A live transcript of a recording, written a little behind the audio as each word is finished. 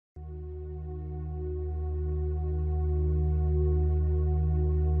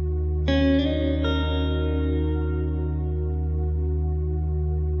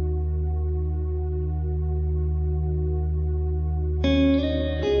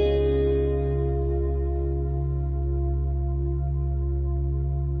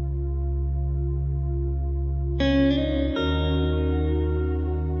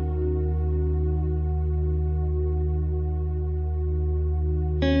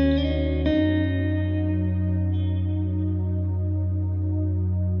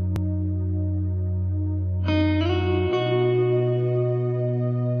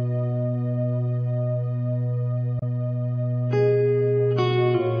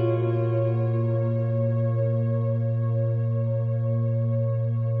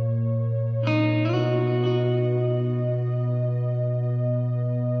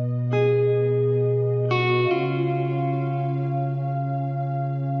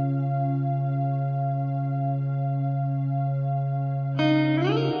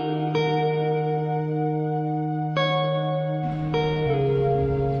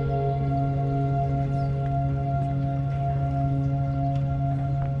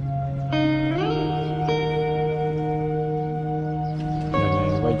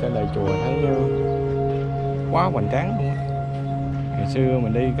chùa thấy quá hoành tráng luôn á. Ngày xưa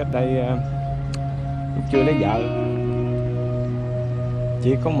mình đi cách đây lúc chưa lấy vợ,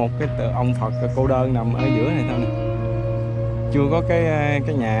 chỉ có một cái ông Phật Cô Đơn nằm ở giữa này thôi nè, chưa có cái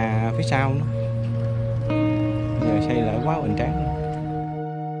nhà phía sau nữa. Giờ xây lại quá hoành tráng luôn.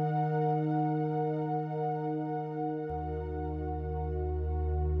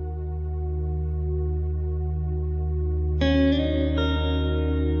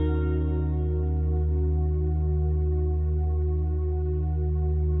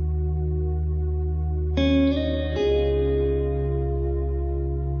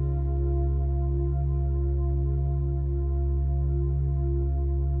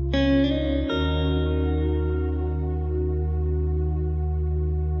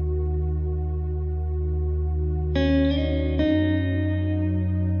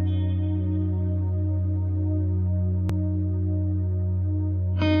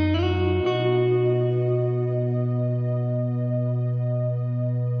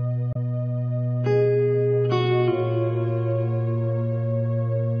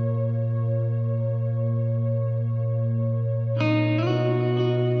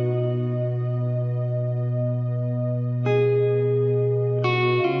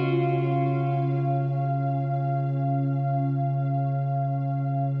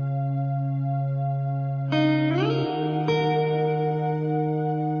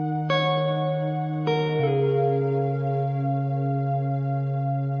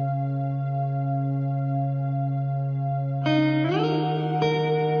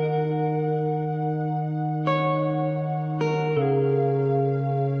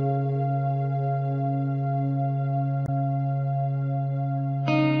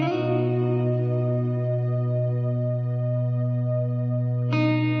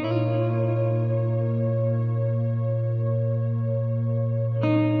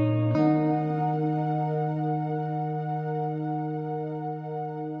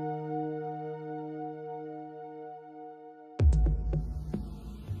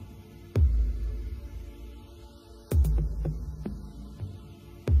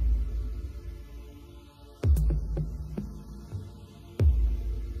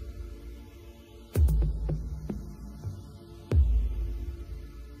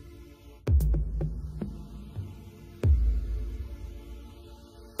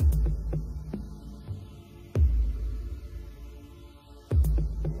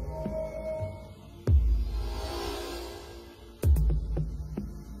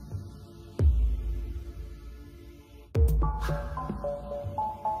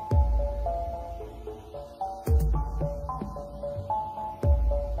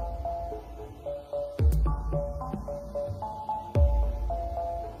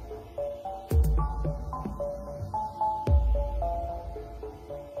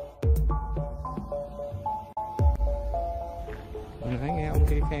 Mình thấy nghe ông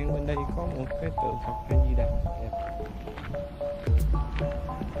kia khen bên đây có một cái tượng Phật hay gì đó đẹp.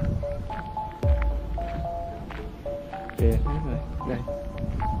 Kìa, thấy rồi, đây.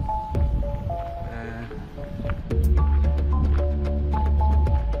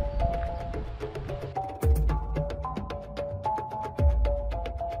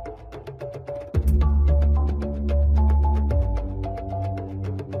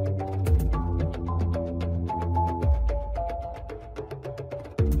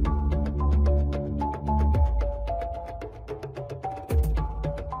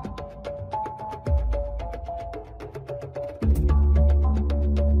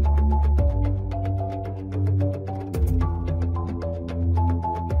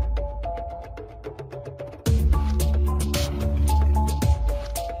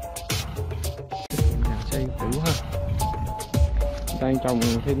 Đang trồng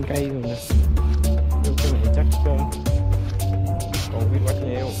thêm cây rồi nè. Vô cái này chắc còn cái quách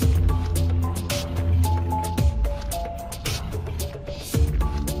nhiều.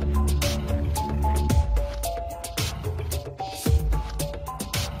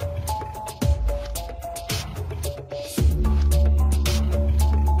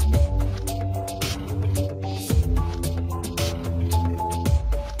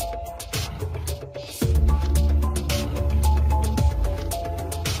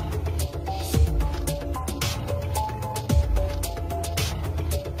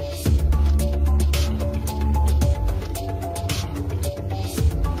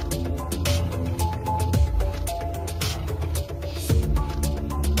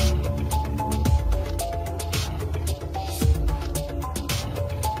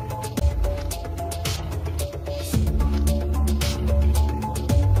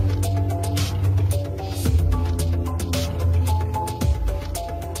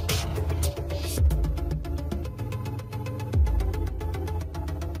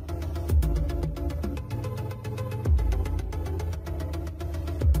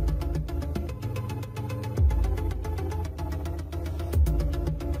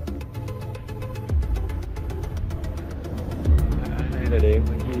 điện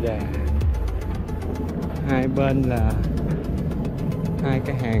Phật Di Đà. Hai bên là hai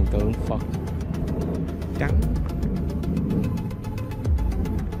cái hàng tượng Phật trắng.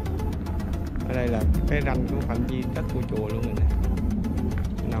 Ở đây là cái ranh của phạm vi đất của chùa luôn rồi nè,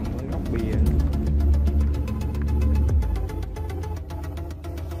 nằm ở góc bìa.